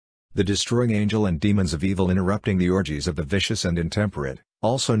The destroying angel and demons of evil interrupting the orgies of the vicious and intemperate,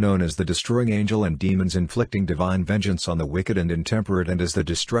 also known as the destroying angel and demons inflicting divine vengeance on the wicked and intemperate and as the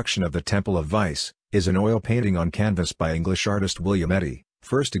destruction of the temple of vice, is an oil painting on canvas by English artist William Eddy,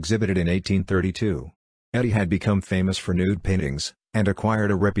 first exhibited in 1832. Eddy had become famous for nude paintings, and acquired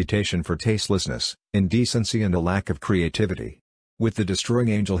a reputation for tastelessness, indecency and a lack of creativity. With the destroying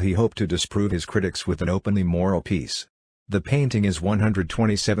angel he hoped to disprove his critics with an openly moral piece. The painting is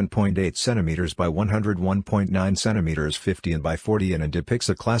 127.8 cm by 101.9 cm 50 by 40 and depicts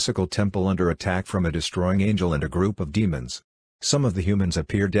a classical temple under attack from a destroying angel and a group of demons. Some of the humans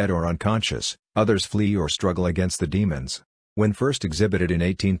appear dead or unconscious, others flee or struggle against the demons. When first exhibited in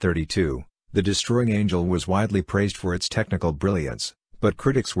 1832, the destroying angel was widely praised for its technical brilliance, but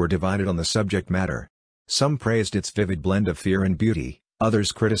critics were divided on the subject matter. Some praised its vivid blend of fear and beauty,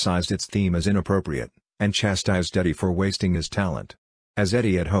 others criticized its theme as inappropriate, and chastised Eddy for wasting his talent. As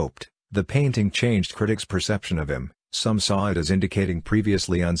Eddy had hoped, the painting changed critics' perception of him. Some saw it as indicating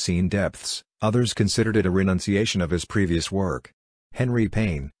previously unseen depths, others considered it a renunciation of his previous work. Henry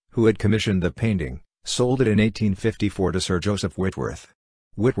Payne, who had commissioned the painting, sold it in 1854 to Sir Joseph Whitworth.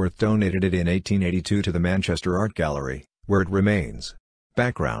 Whitworth donated it in 1882 to the Manchester Art Gallery, where it remains.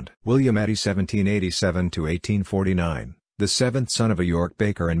 Background: William Eddy 1787–1849, the seventh son of a York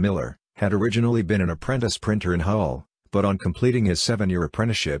baker and miller, had originally been an apprentice printer in Hull, but on completing his 7-year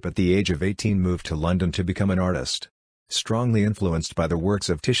apprenticeship at the age of 18 moved to London to become an artist. Strongly influenced by the works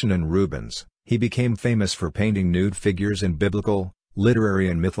of Titian and Rubens, he became famous for painting nude figures in biblical, literary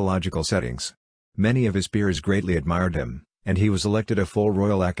and mythological settings. Many of his peers greatly admired him, and he was elected a full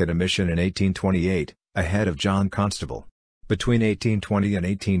Royal Academician in 1828, ahead of John Constable. Between 1820 and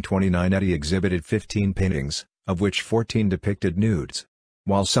 1829 Eddy exhibited 15 paintings, of which 14 depicted nudes.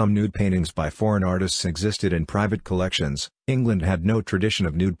 While some nude paintings by foreign artists existed in private collections, England had no tradition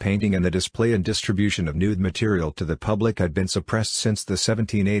of nude painting and the display and distribution of nude material to the public had been suppressed since the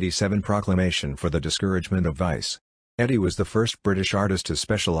 1787 proclamation for the discouragement of vice. Eddy was the first British artist to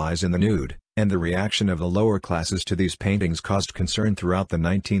specialize in the nude, and the reaction of the lower classes to these paintings caused concern throughout the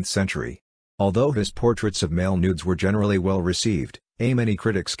 19th century. Although his portraits of male nudes were generally well received, many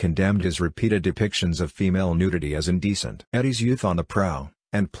critics condemned his repeated depictions of female nudity as indecent. Eddy's Youth on the Prow,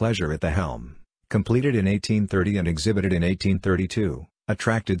 and Pleasure at the Helm, completed in 1830 and exhibited in 1832,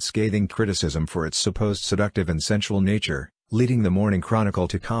 attracted scathing criticism for its supposed seductive and sensual nature, leading the Morning Chronicle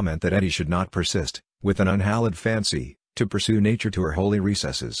to comment that Eddy should not persist, with an unhallowed fancy, to pursue nature to her holy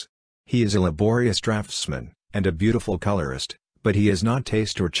recesses. He is a laborious draftsman, and a beautiful colorist, but he has not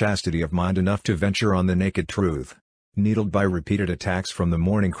taste or chastity of mind enough to venture on the naked truth. Needled by repeated attacks from the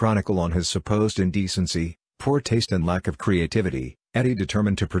Morning Chronicle on his supposed indecency, poor taste and lack of creativity, Eddy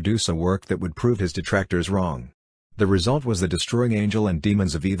determined to produce a work that would prove his detractors wrong. The result was the destroying angel and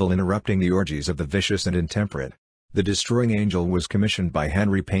demons of evil interrupting the orgies of the vicious and intemperate. The destroying angel was commissioned by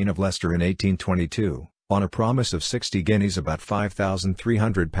Henry Payne of Leicester in 1822, on a promise of 60 guineas, about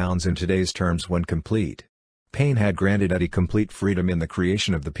 £5,300 in today's terms when complete. Payne had granted Eddy complete freedom in the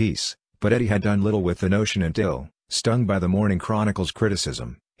creation of the piece, but Eddy had done little with the notion until, stung by the Morning Chronicle's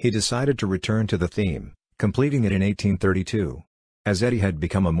criticism, he decided to return to the theme, completing it in 1832. As Eddy had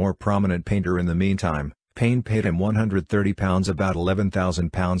become a more prominent painter in the meantime, Payne paid him £130, about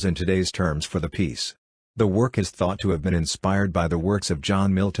 £11,000 in today's terms, for the piece. The work is thought to have been inspired by the works of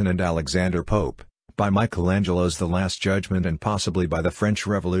John Milton and Alexander Pope, by Michelangelo's The Last Judgment and possibly by the French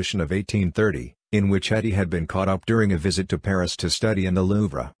Revolution of 1830, in which Eddy had been caught up during a visit to Paris to study in the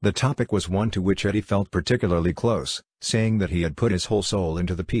Louvre. The topic was one to which Eddy felt particularly close, saying that he had put his whole soul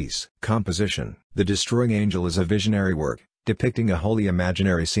into the piece. Composition: The Destroying Angel is a visionary work, depicting a wholly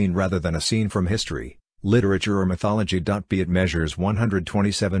imaginary scene rather than a scene from history, literature or mythology. It measures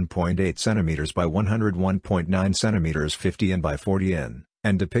 127.8 cm by 101.9 cm 50 by 40 in,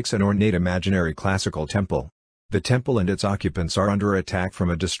 and depicts an ornate imaginary classical temple. The temple and its occupants are under attack from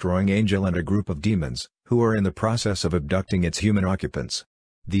a destroying angel and a group of demons, who are in the process of abducting its human occupants.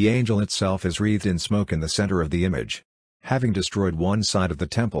 The angel itself is wreathed in smoke in the center of the image. Having destroyed one side of the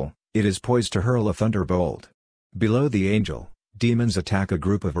temple, it is poised to hurl a thunderbolt. Below the angel, demons attack a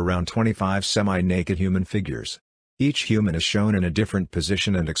group of around 25 semi-naked human figures. Each human is shown in a different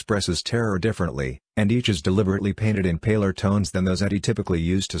position and expresses terror differently, and each is deliberately painted in paler tones than those Eddy typically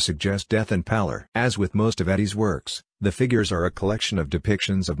used to suggest death and pallor. As with most of Eddy's works, the figures are a collection of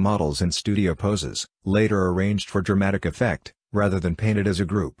depictions of models in studio poses, later arranged for dramatic effect, rather than painted as a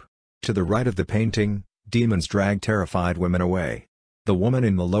group. To the right of the painting, demons drag terrified women away. The woman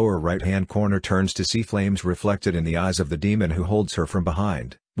in the lower right-hand corner turns to see flames reflected in the eyes of the demon who holds her from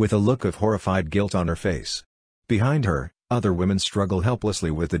behind, with a look of horrified guilt on her face. Behind her, Other women struggle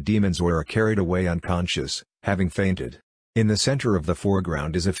helplessly with the demons or are carried away unconscious, having fainted. In the center of the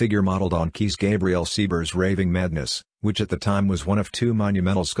foreground is a figure modeled on Keys Gabriel Sieber's Raving Madness, which at the time was one of two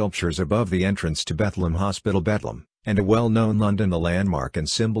monumental sculptures above the entrance to Bethlehem Hospital Bethlehem, and a well-known London landmark and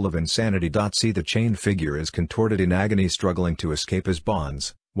symbol of insanity. See, the chained figure is contorted in agony, struggling to escape his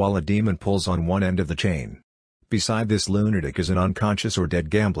bonds, while a demon pulls on one end of the chain. Beside this lunatic is an unconscious or dead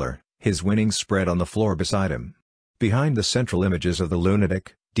gambler, his winnings spread on the floor beside him. Behind the central images of the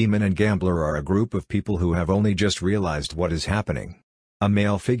lunatic, demon and gambler are a group of people who have only just realized what is happening. A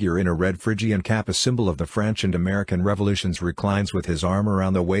male figure in a red Phrygian cap, a symbol of the French and American revolutions, reclines with his arm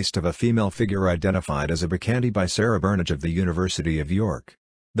around the waist of a female figure identified as a Bacchante by Sarah Burnage of the University of York.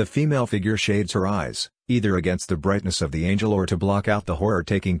 The female figure shades her eyes, either against the brightness of the angel or to block out the horror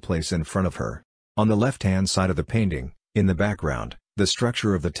taking place in front of her. On the left-hand side of the painting, in the background, the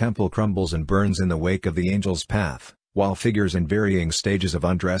structure of the temple crumbles and burns in the wake of the angel's path, while figures in varying stages of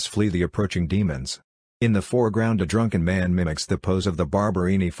undress flee the approaching demons. In the foreground, a drunken man mimics the pose of the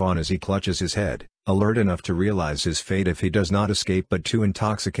Barberini faun as he clutches his head, alert enough to realize his fate if he does not escape but too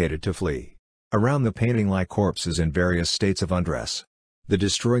intoxicated to flee. Around the painting lie corpses in various states of undress. The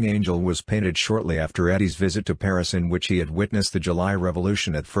Destroying Angel was painted shortly after Eddie's visit to Paris, in which he had witnessed the July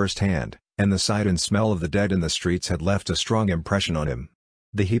Revolution at first hand, and the sight and smell of the dead in the streets had left a strong impression on him.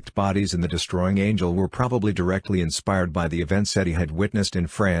 The heaped bodies in The Destroying Angel were probably directly inspired by the events Eddie had witnessed in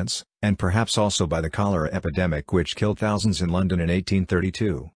France, and perhaps also by the cholera epidemic which killed thousands in London in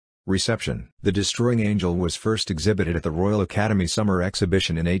 1832. Reception: The Destroying Angel was first exhibited at the Royal Academy Summer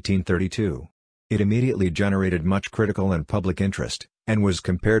Exhibition in 1832. It immediately generated much critical and public interest, and was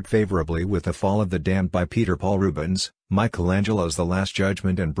compared favorably with The Fall of the Damned by Peter Paul Rubens, Michelangelo's The Last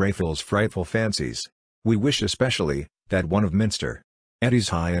Judgment, and Brayfield's Frightful Fancies. We wish especially that one of Minster Eddie's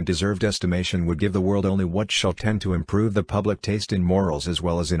high and deserved estimation would give the world only what shall tend to improve the public taste in morals as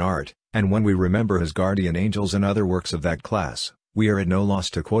well as in art, and when we remember his Guardian Angels and other works of that class, we are at no loss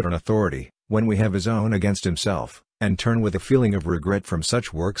to quote an authority, when we have his own against himself, and turn with a feeling of regret from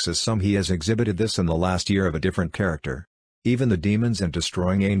such works as some he has exhibited this in the last year of a different character. Even the Demons and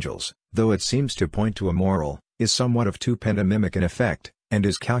Destroying Angels, though it seems to point to a moral, is somewhat of too pantomimic in effect, and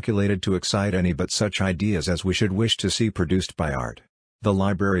is calculated to excite any but such ideas as we should wish to see produced by art. The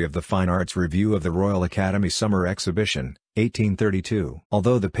Library of the Fine Arts Review of the Royal Academy Summer Exhibition, 1832.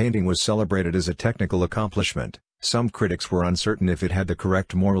 Although the painting was celebrated as a technical accomplishment, some critics were uncertain if it had the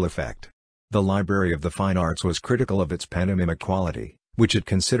correct moral effect. The Library of the Fine Arts was critical of its pantomimic quality, which it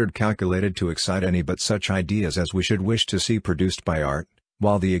considered calculated to excite any but such ideas as we should wish to see produced by art,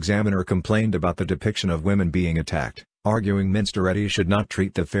 while the Examiner complained about the depiction of women being attacked, arguing Minster Eddie should not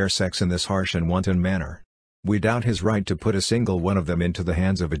treat the fair sex in this harsh and wanton manner. We doubt his right to put a single one of them into the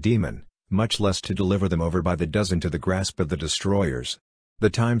hands of a demon, much less to deliver them over by the dozen to the grasp of the destroyers.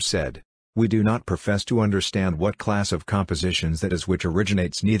 The Times said, "We do not profess to understand what class of compositions that is which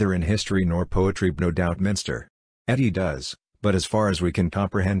originates neither in history nor poetry. No doubt Minster Eddie does, but as far as we can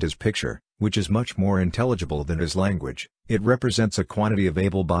comprehend his picture, which is much more intelligible than his language, it represents a quantity of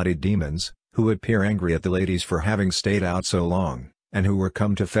able-bodied demons, who appear angry at the ladies for having stayed out so long, and who were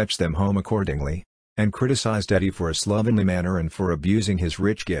come to fetch them home accordingly, and criticized Eddie for a slovenly manner and for abusing his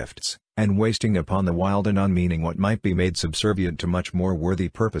rich gifts, and wasting upon the wild and unmeaning what might be made subservient to much more worthy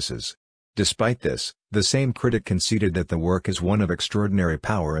purposes." Despite this, the same critic conceded that the work is one of extraordinary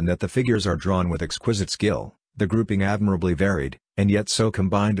power and that the figures are drawn with exquisite skill, the grouping admirably varied, and yet so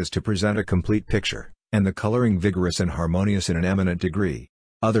combined as to present a complete picture, and the coloring vigorous and harmonious in an eminent degree.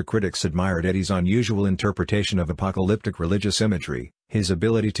 Other critics admired Eddie's unusual interpretation of apocalyptic religious imagery, his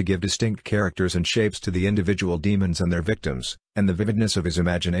ability to give distinct characters and shapes to the individual demons and their victims, and the vividness of his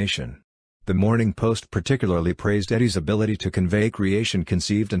imagination. The Morning Post particularly praised Eddie's ability to convey creation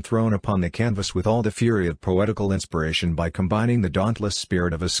conceived and thrown upon the canvas with all the fury of poetical inspiration by combining the dauntless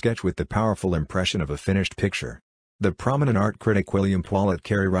spirit of a sketch with the powerful impression of a finished picture. The prominent art critic William Paulet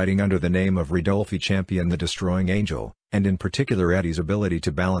Carey, writing under the name of Ridolfi, championed The Destroying Angel, and in particular Eddie's ability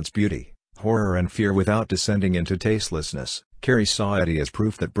to balance beauty, horror and fear without descending into tastelessness. Carey saw Eddie as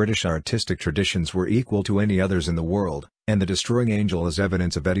proof that British artistic traditions were equal to any others in the world, and The Destroying Angel as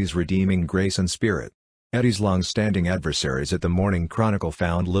evidence of Eddie's redeeming grace and spirit. Eddie's long-standing adversaries at the Morning Chronicle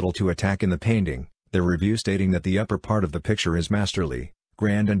found little to attack in the painting, the review stating that the upper part of the picture is masterly,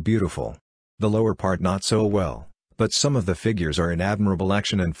 grand and beautiful. The lower part not so well, but some of the figures are in admirable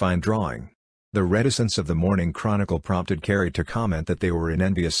action and fine drawing. The reticence of the Morning Chronicle prompted Carey to comment that they were in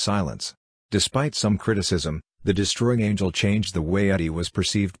envious silence. Despite some criticism, The Destroying Angel changed the way Eddie was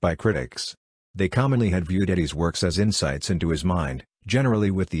perceived by critics. They commonly had viewed Eddie's works as insights into his mind,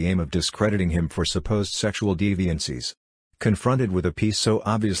 generally with the aim of discrediting him for supposed sexual deviancies. Confronted with a piece so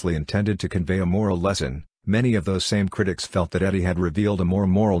obviously intended to convey a moral lesson, many of those same critics felt that Eddie had revealed a more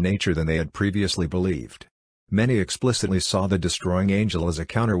moral nature than they had previously believed. Many explicitly saw The Destroying Angel as a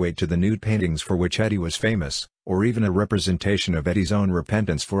counterweight to the nude paintings for which Eddie was famous, or even a representation of Eddie's own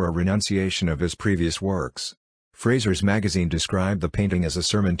repentance for a renunciation of his previous works. Fraser's magazine described the painting as a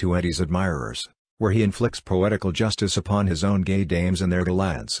sermon to Eddie's admirers, where he inflicts poetical justice upon his own gay dames and their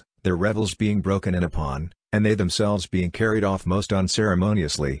gallants, their revels being broken in upon, and they themselves being carried off most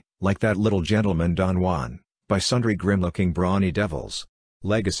unceremoniously, like that little gentleman Don Juan, by sundry grim-looking brawny devils.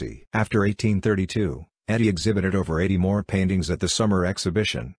 Legacy. After 1832, Eddie exhibited over 80 more paintings at the summer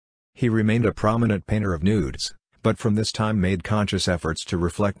exhibition. He remained a prominent painter of nudes, but from this time made conscious efforts to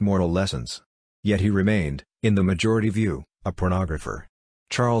reflect moral lessons. Yet he remained, in the majority view, a pornographer.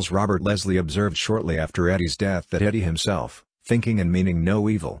 Charles Robert Leslie observed shortly after Eddie's death that Eddie himself, thinking and meaning no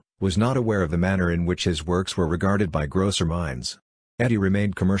evil, was not aware of the manner in which his works were regarded by grosser minds. Eddie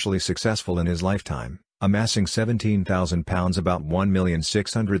remained commercially successful in his lifetime, amassing £17,000, about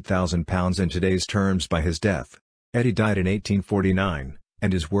 £1,600,000 in today's terms by his death. Eddie died in 1849,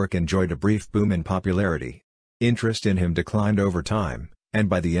 and his work enjoyed a brief boom in popularity. Interest in him declined over time, and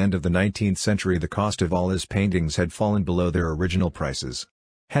by the end of the 19th century the cost of all his paintings had fallen below their original prices.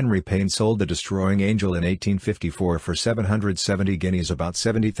 Henry Payne sold The Destroying Angel in 1854 for 770 guineas, about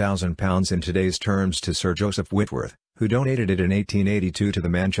 £70,000 in today's terms, to Sir Joseph Whitworth, who donated it in 1882 to the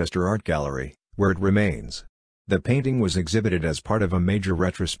Manchester Art Gallery, where it remains. The painting was exhibited as part of a major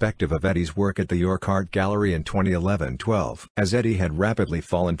retrospective of Eddie's work at the York Art Gallery in 2011-12. As Eddie had rapidly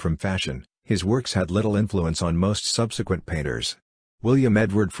fallen from fashion, his works had little influence on most subsequent painters. William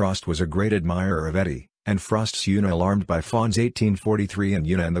Edward Frost was a great admirer of Eddie, and Frost's Una Alarmed by Fawns 1843 and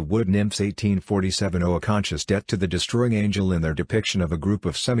Una and the Wood Nymphs 1847 owe a conscious debt to The Destroying Angel in their depiction of a group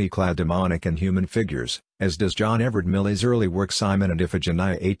of semi-clad demonic and human figures, as does John Everett Millais' early work Simon and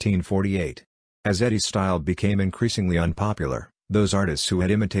Iphigenia 1848. As Eddie's style became increasingly unpopular, those artists who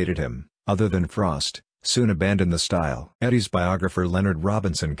had imitated him, other than Frost, soon abandoned the style. Eddie's biographer Leonard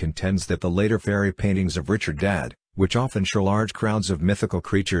Robinson contends that the later fairy paintings of Richard Dadd, which often show large crowds of mythical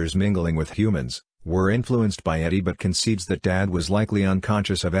creatures mingling with humans, were influenced by Eddie, but concedes that Dadd was likely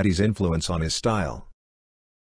unconscious of Eddie's influence on his style.